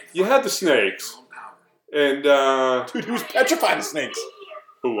you had the snakes, and Dude, he was petrified of snakes.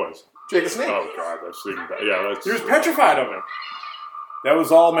 who was? Jake the Snake. Oh God, that's even better. Yeah, that's. He was petrified of him. That was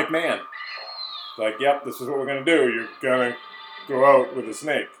all McMahon. Like, yep, this is what we're gonna do. You're gonna go out with a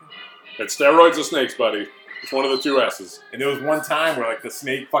snake. It's steroids or snakes, buddy. It's one of the two S's. And there was one time where like the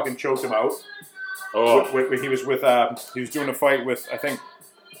snake fucking choked him out. Oh, When he was with he was doing a fight with I think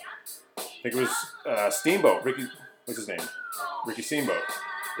it was Steamboat. What's his name? Ricky Steamboat.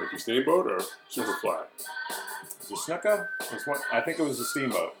 Ricky Steamboat or Superfly? Was it Snuka? I think it was the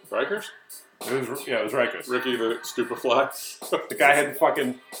Steamboat. Rikers? It was Rikers. Ricky the Superfly? The guy had to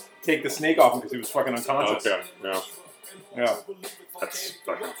fucking take the snake off him because he was fucking unconscious. Okay, yeah. Yeah. That's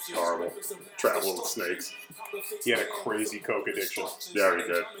fucking horrible. Travel with snakes. He had a crazy coke addiction Yeah, he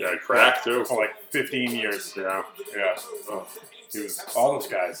did. Yeah, crack too. for like 15 years. Yeah. Yeah. Oh, He was all those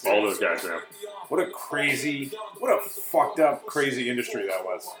guys. all those guys, man. What a fucked up, crazy industry that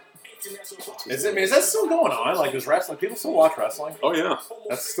was. Is that still going on? Like, does wrestling, people still watch wrestling? Oh yeah.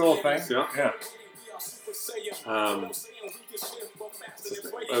 That's still a thing? Yeah. Yeah.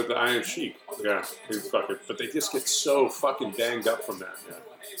 The Iron Sheik. Yeah, he's fucking. But they just get so fucking banged up from that. Yeah.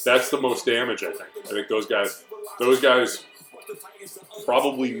 That's the most damage, I think. I think those guys,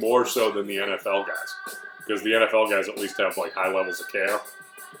 probably more so than the NFL guys, because the NFL guys at least have like high levels of care.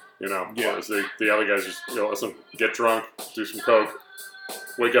 You know, Yeah. whereas the other guys just listen, get drunk, do some coke,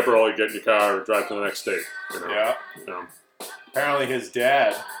 wake up early, get in your car, drive to the next state. You know? Yeah. You know? Apparently his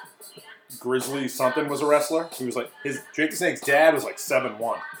dad, Grizzly something, was a wrestler. He was like, Jake the Snake's dad was like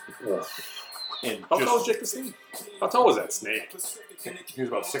 7'1". And How tall was Jake the Snake? How tall was that snake? he was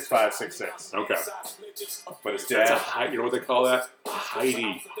about 6'5", 6'6". Okay. But his That's a dad, high, you know what they call that? A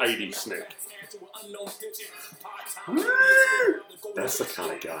Heidi snake. That's the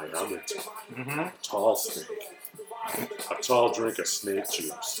kind of guy I'm into. Tall snake. A tall drink of snake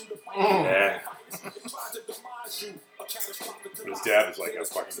juice. Yeah. his dad was like a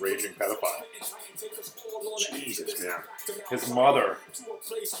fucking raging pedophile. Jesus, man. His mother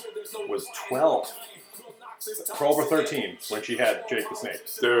was 12 or 13 when she had Jake the Snake.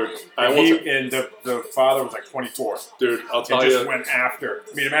 Dude, And the father was like 24. dude, I'll And tell just you, went after.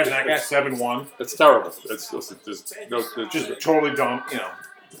 I mean, imagine that guy 7'1", it's terrible. It's listen, there's no, just totally dumb,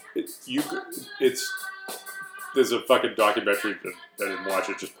 There's a fucking documentary that I didn't watch.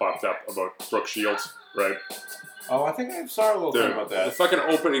 It just popped up about Brooke Shields, right? Oh, I think I saw a little thing about The that. fucking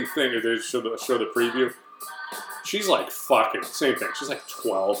opening thing, they show the preview. She's like fucking, same thing. She's like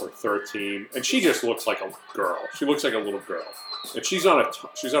 12 or 13, and she just looks like a girl. She looks like a little girl. And she's on a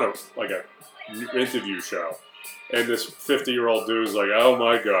interview show. And this 50-year-old dude's like, "Oh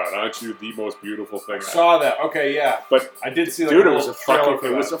my God, aren't you the most beautiful thing?" I saw that. Okay, yeah. But I did see that. dude, it was a fucking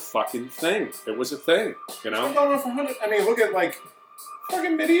thing. It was a thing, you know? It's been going on for 100. I mean, look at like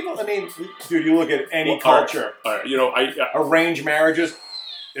fucking medieval. I mean, dude, you look at any Well, culture. All right, you know, Arranged marriages.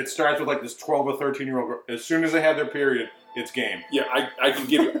 It starts with like this 12 or 13-year-old girl. As soon as they have their period, it's game. yeah, I can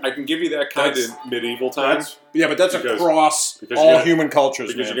give you that kind That's- of medieval times. Yeah, but that's Because- across because all you're gonna- human cultures,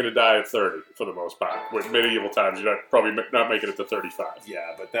 Because man. you're going to die at 30 for the most part. With medieval times, you're probably not making it to 35.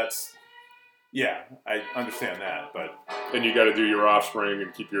 Yeah, but that's. Yeah, I understand that, but And you got to do your offspring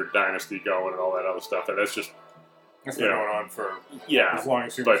and keep your dynasty going and all that other stuff. And that's just, it's been Yeah. going on for yeah. as long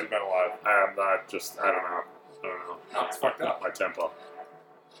as humans but- have been alive. I'm not just, I don't know. No, it's fucked up. My tempo.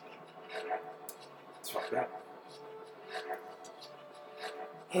 It's fucked up.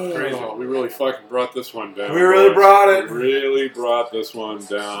 Crazy. Oh, we really fucking brought this one down. We really boys. brought it. We really brought this one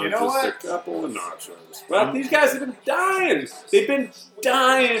down. You know just what? a couple of notches. But these guys have been dying. They've been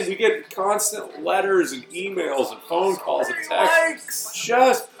dying. We get constant letters and emails and phone calls and texts.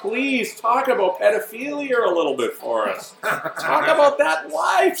 Just please talk about pedophilia a little bit for us. Talk about that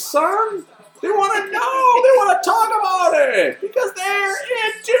life, son. They want to know. They want to talk about it because they're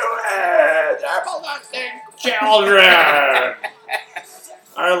into it. They're molesting children.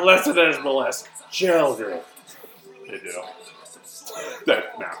 Our listeners molest children. They do.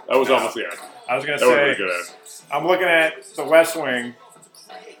 That was almost the end. I was gonna That was a say, really good end. I'm looking at the West Wing.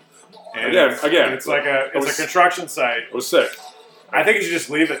 And Again, it's like a was- construction site. It was sick. I think you should just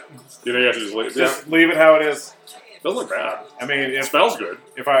leave it. You know, you have to just leave. Just leave it how it is. Doesn't look bad. I mean, It if smells good.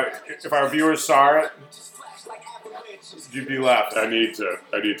 our viewers saw it, you'd be left. I need to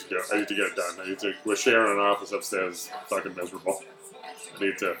get it done. We're sharing an office upstairs. It's fucking miserable. I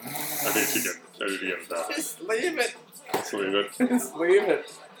need to get it done. Just leave it. Just leave it. Just leave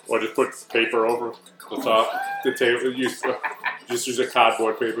it. Or just put paper over the top. The table. Just use a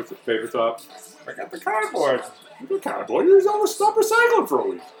cardboard paper top. I got the cardboard. You do cardboard. You always stop recycling for a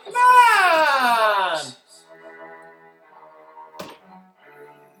week. Come on.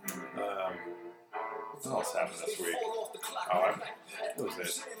 What else happened this week? What was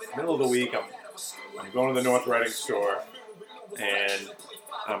it? Middle of the week, I'm going to the North Reading store, and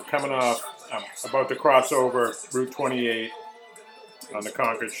I'm about to cross over Route 28 on the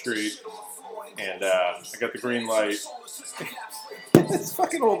Concord Street, and I got the green light. This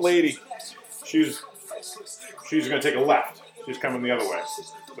fucking old lady, she's going to take a left. She's coming the other way,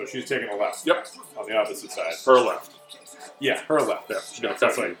 so she's taking a left. Yep. On the opposite side. Her left. Yeah, her left. Yeah. She's gonna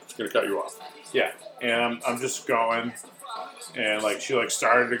cut you. She's gonna cut you off. Yeah, and I'm just going, and like she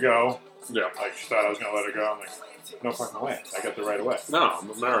started to go, Yeah. like she thought I was gonna let her go. I'm like, no fucking way, I got the right of way. No, I'm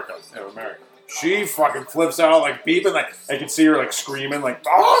America. Yeah, America. She fucking flips out, like beeping, like I can see her like screaming, like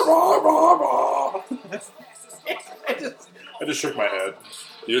rah, rah, rah, rah. I just shook my head.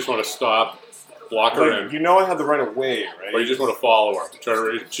 You just want to stop, block her Like, in, you know I have the right of way, right? or you just want to follow her.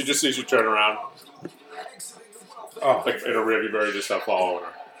 Turn her. She just sees you turn around, Oh, like in a rearview mirror, just stop following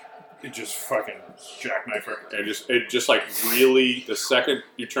her. it just fucking jackknife her. And just like really, the second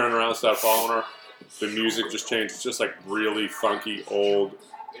you turn around and start following her, the music just changes. It's just like really funky, old,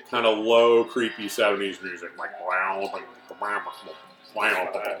 kind of low, creepy 70s music. Like,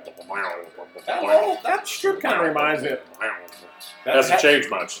 That strip kind of reminds me. It hasn't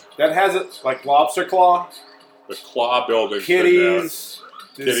changed much. That has it like Lobster Claw, The claw building. Kitties.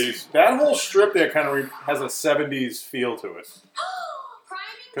 Kitties. That whole strip there kind of has a 70s feel to it. Priming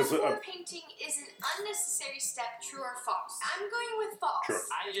 'Cause, before painting is an unnecessary step, true or false? I'm going with false. True.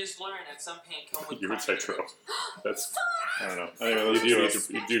 I just learned that some paint come with You would say primer. true. That's I don't know. Anyway, you let's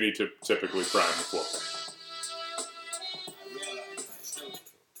do this. do need to typically prime before paint.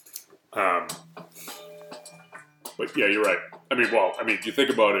 But yeah, you're right. I mean, you think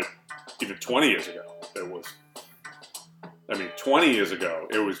about it. Even 20 years ago, it was. 20 years ago,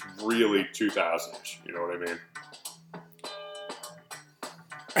 it was really 2000s. You know what I mean?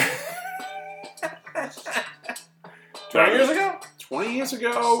 20 years ago? 20 years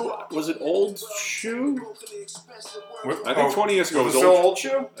ago, was it Old Shoe? What- I think 20 years ago was was it still Old. Old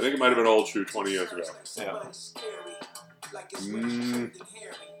Shoe? I think it might have been Old Shoe 20 years ago. Yeah.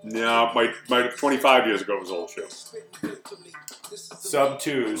 No, my 25 years ago was Old Shoe. sub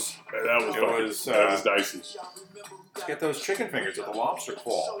twos. That was It fucking- was, that was dicey. Let's get those chicken fingers at the Lobster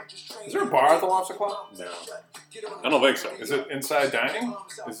Claw. Is there a bar at the Lobster Claw? No, I don't think so. Is it inside dining?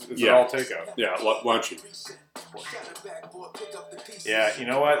 Is it Yeah. all takeout? Yeah, lunchy. Yeah, you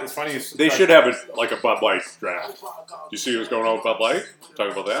know what? It's funny. They should have it like a Bud Light draft. You see what's going on with Bud Light?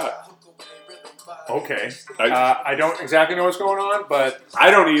 Talk about that. Okay. I- I don't exactly know what's going on, but I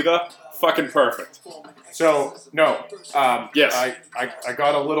don't either. Fucking perfect. so no. Yes. I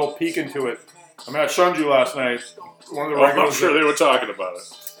got a little peek into it. I mean, I shunned you last night. One of the Oh, I'm regulars. sure they were talking about it.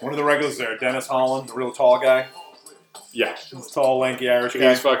 One of the regulars there, Dennis Holland, the real tall guy, Yeah, tall, lanky Irish guy.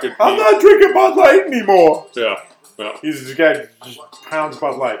 he's fucking. I'm not drinking Bud Light anymore. Yeah. Yeah. He's this guy just pounds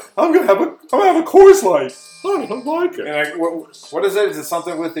Bud Light. I'm gonna have a Coors Light. I don't like it. And what is it? Is it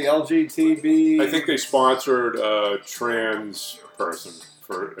something with the LGTB? I think they sponsored a trans person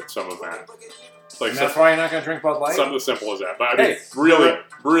at some event. Like And that's why you're not gonna drink Bud Light. something as simple as that. But I mean, Hey,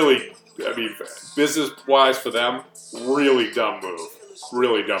 really, I mean, business-wise for them, really dumb move.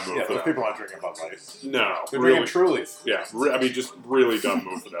 Really dumb move Yeah, for those them. people aren't drinking Bud Light. No, They're really. drinking Trulies. Yeah, I mean, just really dumb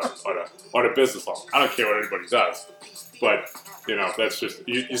move for them on a business level. I don't care what anybody does, but you know, that's just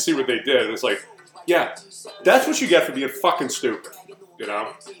you see what they did. And it's like, yeah, that's what you get for being fucking stupid. You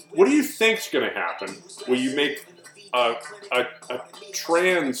know, what do you think's gonna happen when you make a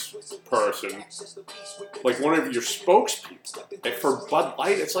trans person like one of your spokespeople? And for Bud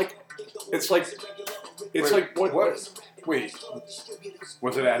Light, it's like what? Wait,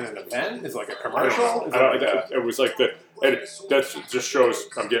 was it at an event? Is it like a commercial? Is it I don't like know. It was like the, and that just shows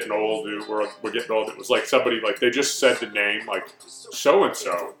I'm getting old. Dude. We're getting old. It was like somebody like they just said the name like so and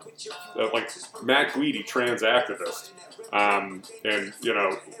so, like Matt Guidi, trans activist, and you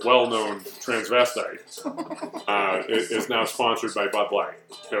know, well-known transvestite, is now sponsored by Bud Light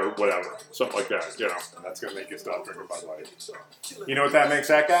or whatever, something like that. You know, that's gonna make you stop drinking Bud Light. You know what that makes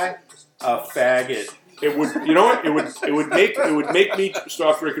that guy? A faggot. it would. You know what? It would make me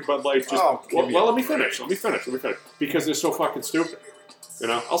stop drinking Bud Light. Just well, let me finish. Because they're so fucking stupid. You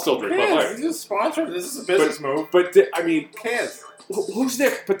know, I'll still drink Bud Light. This is sponsored. This is a business move. But I mean, Kids. who's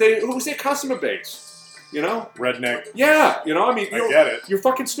their customer base? You know, Redneck. yeah. You know, I mean, I get it. You're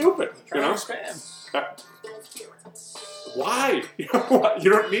fucking stupid. You know, why? You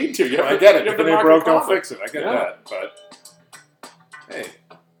don't need to. I get it. You If have it the ain't broke, market don't covered. fix it. I get Yeah. that. But hey,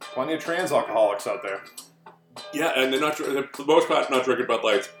 plenty of trans alcoholics out there. Yeah, and they're for the most part not drinking Bud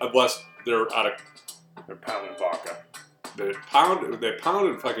Lights unless they're out of They're pounding vodka. they're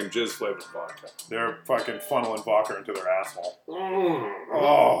pounding fucking jizz flavored vodka. They're fucking funneling vodka into their asshole.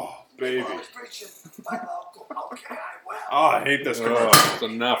 Oh, baby. Oh, I hate this commercial. It's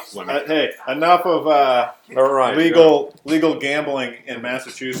enough. Lemon. Hey, enough of All right, legal gambling in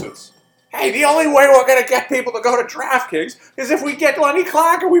Massachusetts. Hey, the only way we're gonna get people to go to DraftKings is if we get Lenny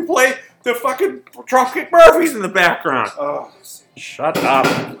Clark and we play the fucking Dropkick Murphys in the background. Oh, Shut up.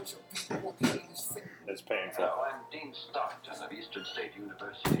 it's painful. I'm Dean Stockton of Eastern State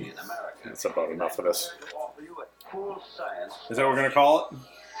University in America. That's about enough of this. To offer you a full science. Is that what we're gonna call it?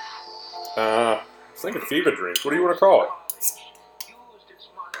 I was thinking Fever Dreams. What do you want to call it?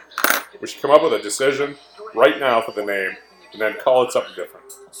 We should come up with a decision right now for the name and then call it something different.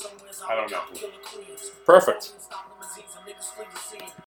 I don't know. Perfect.